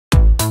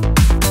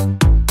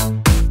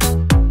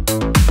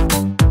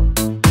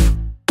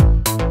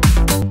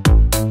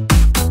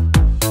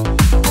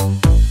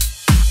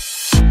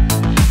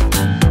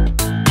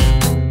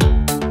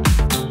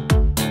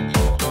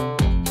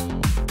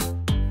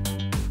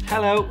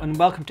Hello and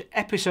welcome to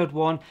episode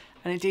 1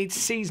 and indeed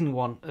season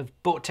 1 of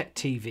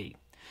BoatTechTV,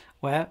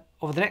 where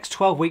over the next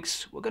 12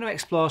 weeks we're going to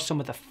explore some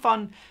of the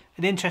fun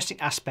and interesting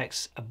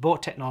aspects of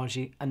boat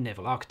technology and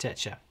naval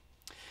architecture.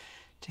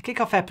 To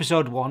kick off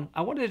episode 1,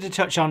 I wanted to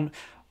touch on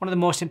one of the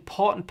most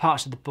important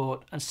parts of the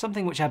boat and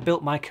something which I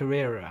built my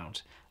career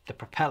around, the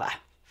propeller.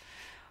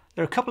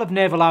 There are a couple of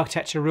naval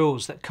architecture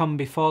rules that come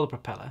before the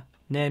propeller,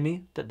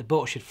 namely that the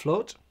boat should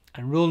float,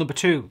 and rule number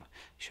 2,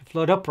 should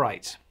float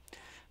upright.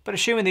 But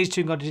assuming these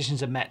two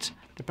conditions are met,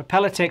 the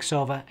propeller takes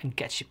over and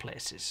gets you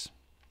places.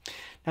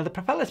 Now the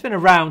propeller's been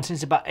around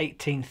since about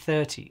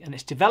 1830 and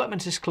its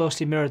development has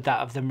closely mirrored that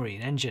of the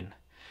marine engine.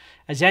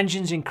 As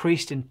engines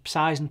increased in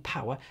size and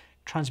power,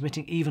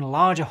 transmitting even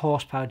larger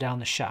horsepower down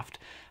the shaft,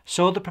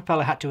 so the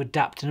propeller had to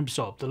adapt and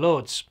absorb the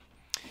loads.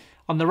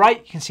 On the right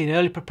you can see an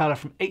early propeller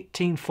from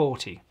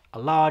 1840, a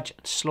large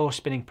and slow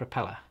spinning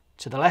propeller.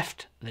 To the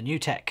left, the new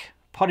tech,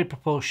 podded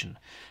propulsion,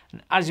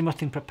 an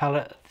azimuthing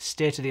propeller,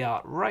 state of the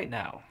art right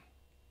now.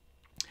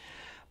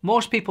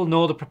 Most people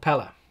know the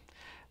propeller.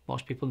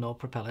 Most people know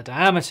propeller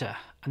diameter,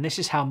 and this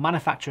is how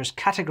manufacturers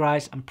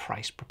categorize and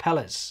price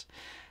propellers.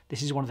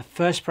 This is one of the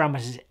first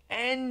parameters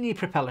any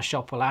propeller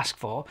shop will ask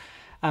for,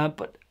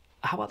 but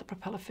how about the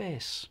propeller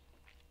face?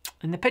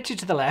 In the picture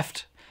to the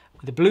left,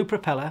 with the blue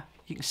propeller,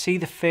 you can see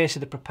the face of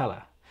the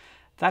propeller.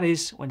 That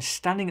is, when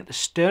standing at the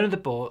stern of the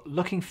boat,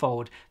 looking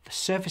forward, the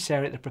surface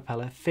area of the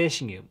propeller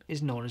facing you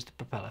is known as the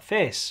propeller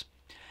face.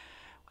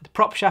 When the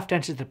prop shaft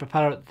enters the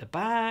propeller at the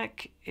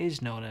back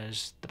is known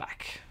as the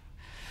back.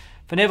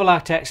 For naval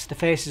architects, the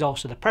face is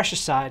also the pressure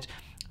side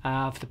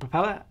of the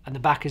propeller and the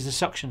back is the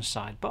suction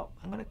side, but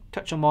I'm going to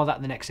touch on more of that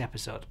in the next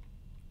episode.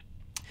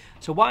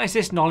 So why is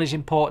this knowledge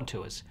important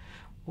to us?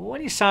 Well,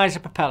 when you size a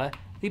propeller,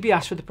 you'll be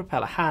asked for the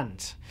propeller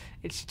hand.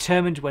 It's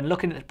determined when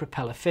looking at the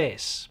propeller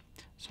face.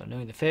 So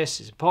knowing the face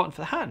is important for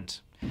the hand.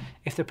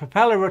 If the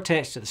propeller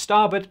rotates to the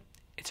starboard,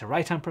 it's a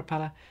right-hand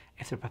propeller.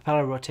 If the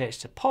propeller rotates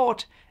to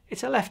port,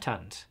 it's a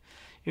left-hand.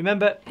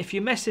 Remember, if you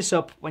mess this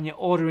up when you're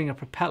ordering a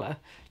propeller,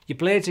 your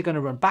blades are going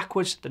to run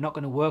backwards, they're not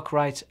going to work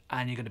right,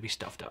 and you're going to be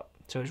stuffed up.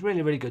 So it's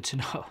really, really good to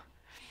know.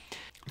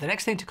 The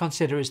next thing to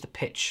consider is the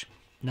pitch.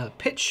 Now, the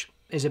pitch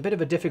is a bit of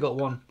a difficult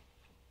one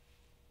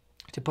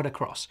to put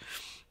across.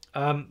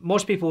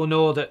 Most people will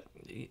know that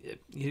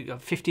you got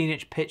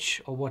 15-inch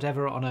pitch or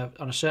whatever on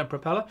a certain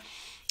propeller.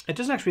 It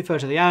doesn't actually refer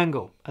to the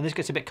angle, and this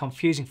gets a bit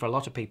confusing for a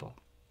lot of people.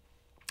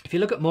 If you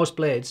look at most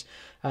blades,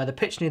 the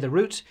pitch near the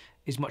root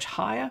is much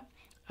higher,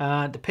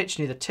 and the pitch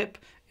near the tip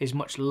is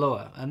much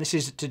lower. And this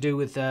is to do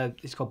with,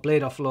 it's called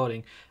blade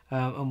offloading,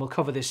 and we'll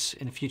cover this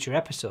in a future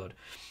episode.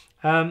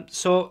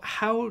 So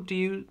how do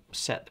you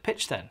set the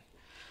pitch then?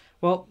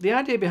 Well, the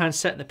idea behind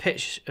setting the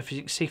pitch, if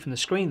you can see from the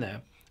screen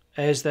there,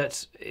 is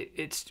that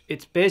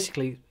it's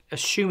basically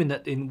assuming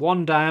that in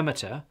one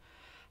diameter,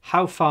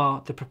 how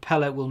far the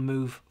propeller will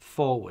move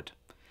forward.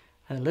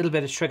 And a little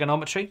bit of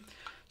trigonometry.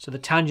 So the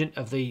tangent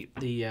of the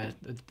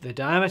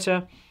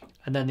diameter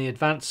and then the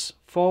advance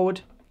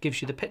forward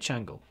gives you the pitch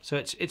angle. So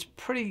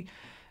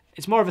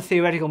it's more of a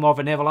theoretical, more of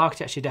a naval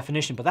architecture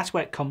definition, but that's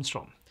where it comes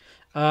from.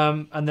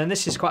 And then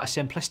this is quite a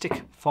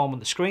simplistic form on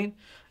the screen.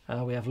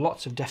 We have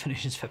lots of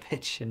definitions for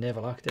pitch in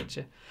naval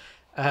architecture.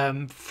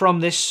 From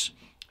this,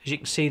 as you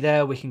can see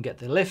there, we can get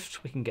the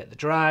lift, we can get the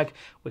drag,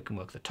 we can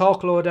work the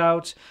torque load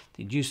out,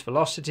 the induced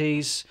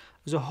velocities.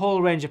 There's a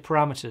whole range of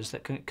parameters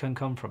that can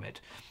come from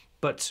it.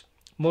 But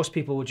most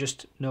people will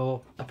just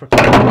know a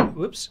propeller,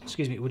 whoops,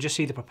 excuse me, will just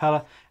see the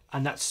propeller,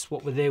 and that's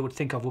what they would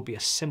think of would be a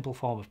simple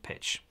form of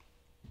pitch.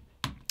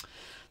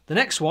 The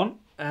next one,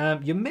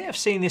 you may have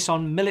seen this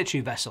on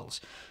military vessels.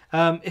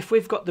 If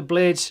we've got the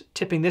blades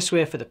tipping this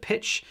way for the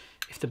pitch,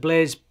 if the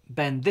blades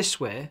bend this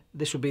way,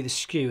 this would be the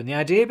skew. And the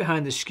idea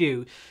behind the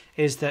skew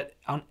is that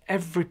on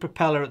every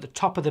propeller at the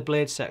top of the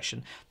blade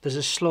section, there's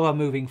a slower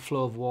moving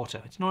flow of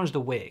water. It's known as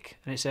the wake,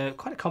 and it's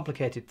quite a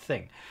complicated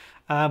thing.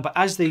 But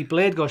as the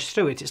blade goes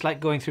through it, it's like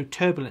going through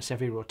turbulence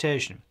every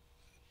rotation.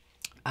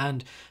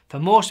 And for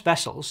most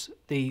vessels,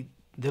 the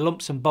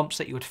lumps and bumps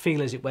that you would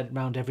feel as it went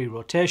round every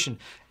rotation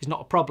is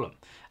not a problem.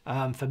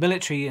 For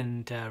military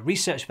and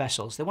research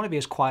vessels, they want to be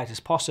as quiet as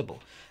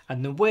possible.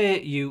 And the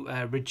way you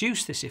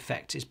reduce this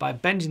effect is by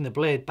bending the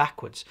blade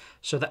backwards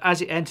so that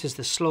as it enters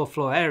the slow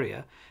flow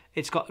area,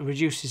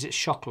 reduces its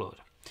shock load.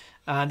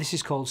 And this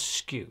is called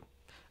skew.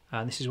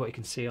 And this is what you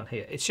can see on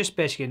here. It's just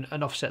basically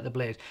an offset of the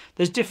blade.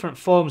 There's different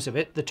forms of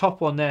it. The top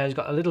one there has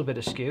got a little bit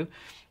of skew,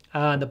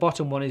 and the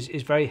bottom one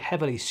is very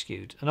heavily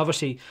skewed. And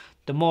obviously,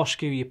 the more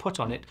skew you put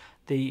on it,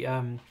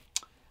 the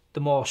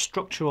more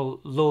structural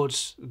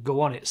loads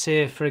go on it.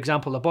 Say, for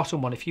example, the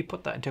bottom one, if you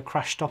put that into a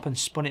crash stop and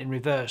spun it in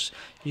reverse,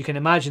 you can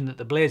imagine that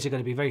the blades are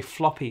going to be very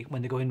floppy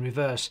when they go in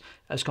reverse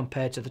as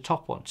compared to the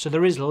top one. So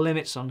there is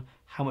limits on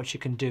how much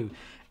you can do.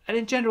 And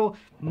in general,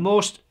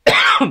 most,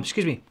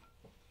 excuse me,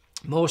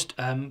 most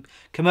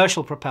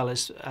commercial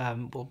propellers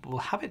will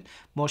have it.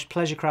 Most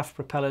pleasure craft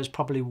propellers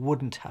probably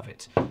wouldn't have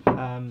it. You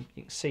can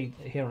see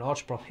here on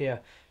Arch Prop here,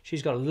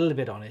 she's got a little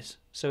bit on it.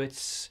 So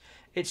it's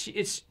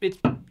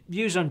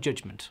views on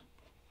judgment.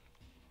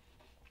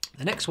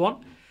 The next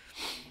one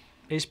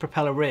is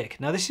propeller rake.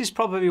 Now this is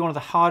probably one of the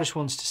hardest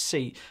ones to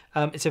see.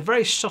 It's a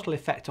very subtle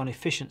effect on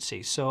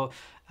efficiency, so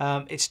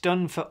it's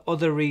done for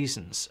other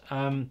reasons.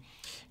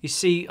 You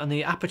see on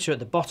the aperture at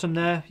the bottom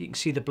there, you can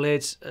see the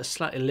blades are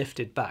slightly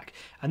lifted back.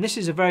 And this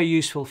is a very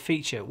useful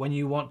feature when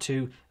you want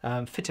to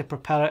fit a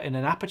propeller in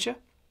an aperture,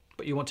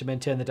 but you want to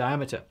maintain the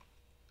diameter.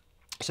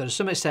 So to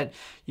some extent,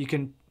 you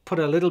can put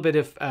a little bit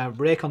of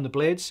rake on the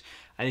blades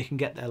and you can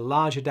get a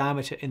larger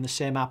diameter in the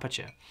same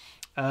aperture.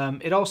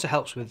 It also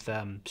helps with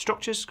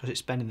structures because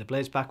it's bending the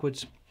blades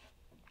backwards.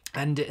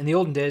 And in the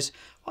olden days,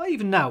 or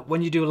even now,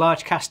 when you do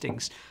large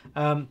castings,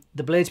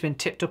 the blades being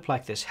tipped up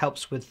like this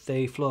helps with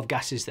the flow of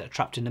gases that are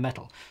trapped in the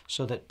metal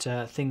so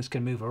that things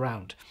can move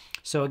around.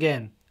 So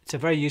again, it's a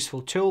very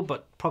useful tool,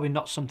 but probably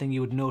not something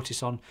you would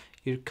notice on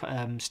your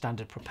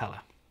standard propeller.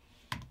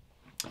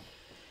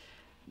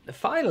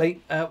 Finally,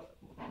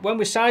 when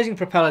we're sizing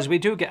propellers, we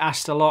do get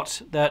asked a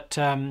lot that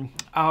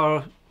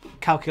our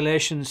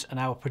calculations and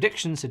our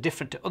predictions are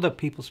different to other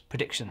people's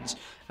predictions.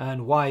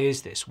 And why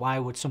is this? Why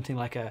would something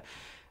like a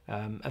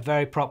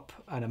vary prop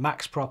and a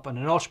max prop and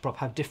an ultra prop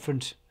have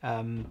different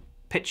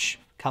pitch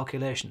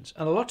calculations?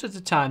 And a lot of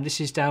the time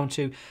this is down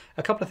to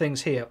a couple of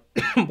things here.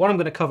 One I'm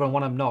going to cover and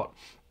one I'm not.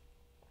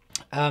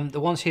 The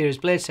ones here is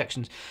blade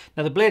sections.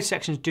 Now the blade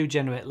sections do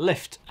generate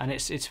lift, and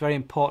it's a very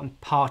important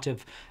part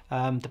of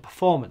the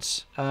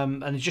performance.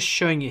 And just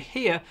showing you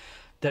here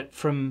that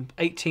from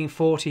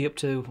 1840 up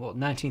to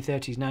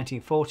 1930s,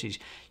 1940s,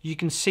 you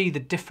can see the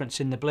difference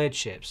in the blade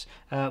shapes.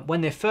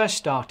 When they first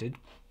started,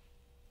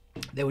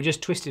 they were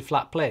just twisted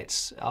flat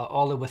plates.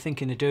 All they were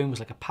thinking of doing was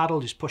like a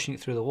paddle, just pushing it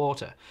through the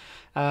water.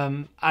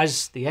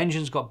 As the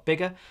engines got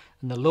bigger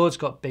and the loads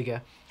got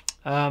bigger,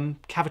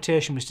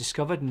 cavitation was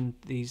discovered, and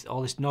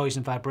all this noise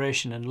and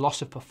vibration and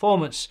loss of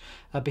performance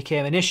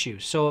became an issue.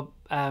 So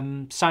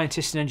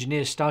scientists and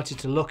engineers started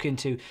to look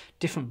into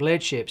different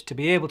blade shapes to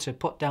be able to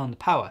put down the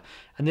power,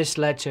 and this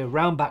led to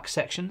round back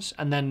sections.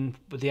 And then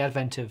with the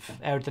advent of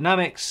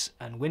aerodynamics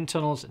and wind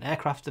tunnels and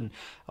aircraft and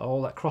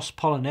all that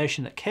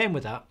cross-pollination that came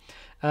with that,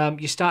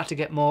 you start to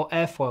get more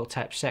airfoil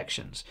type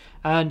sections.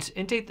 And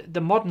indeed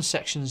the modern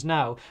sections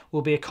now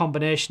will be a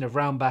combination of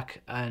round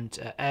back and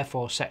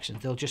airfoil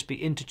sections. They'll just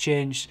be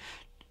interchanged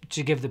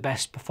to give the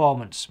best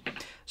performance.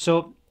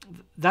 So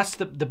that's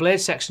the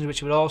blade sections,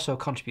 which would also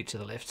contribute to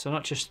the lift. So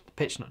not just the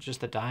pitch, not just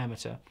the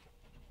diameter.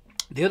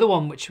 The other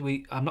one, which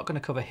I'm not going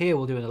to cover here,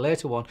 we'll do in a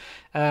later one,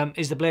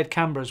 is the blade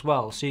camber as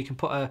well. So you can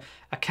put a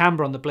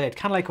camber on the blade,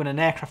 kind of like when an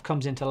aircraft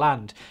comes into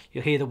land.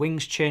 You'll hear the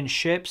wings change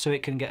shape, so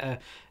it can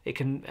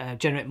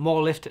generate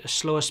more lift at a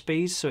slower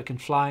speed, so it can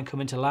fly and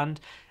come into land.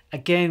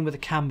 Again, with the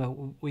camber,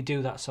 we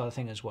do that sort of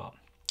thing as well.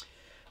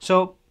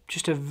 So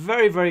just a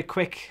very, very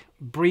quick,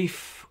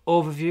 brief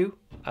overview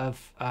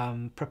of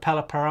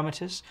propeller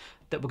parameters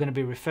that we're going to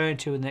be referring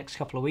to in the next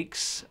couple of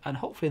weeks, and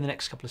hopefully in the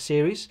next couple of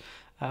series.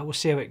 We'll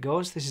see how it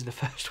goes. This is the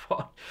first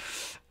one.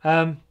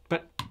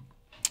 But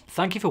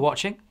thank you for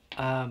watching.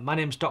 My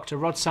name's Dr.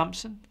 Rod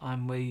Sampson.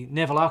 I'm the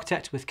Naval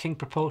Architect with King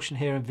Propulsion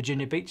here in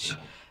Virginia Beach.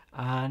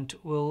 And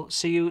we'll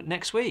see you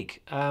next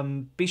week.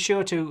 Be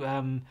sure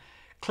to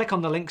click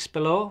on the links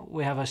below.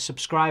 We have a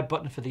subscribe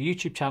button for the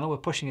YouTube channel. We're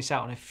pushing this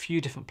out on a few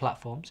different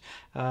platforms.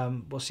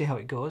 We'll see how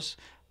it goes.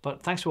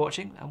 But thanks for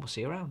watching, and we'll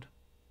see you around.